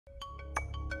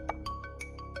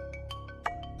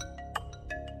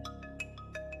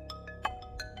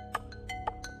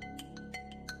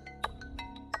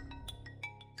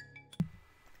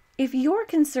If you're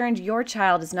concerned your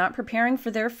child is not preparing for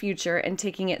their future and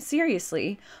taking it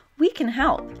seriously, we can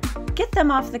help. Get them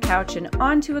off the couch and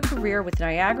onto a career with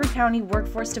Niagara County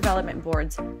Workforce Development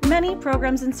Board's many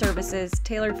programs and services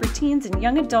tailored for teens and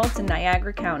young adults in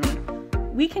Niagara County.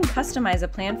 We can customize a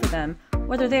plan for them,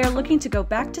 whether they are looking to go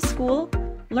back to school,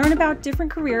 learn about different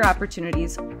career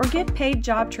opportunities, or get paid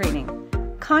job training.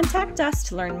 Contact us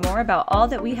to learn more about all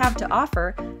that we have to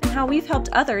offer and how we've helped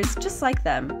others just like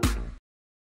them.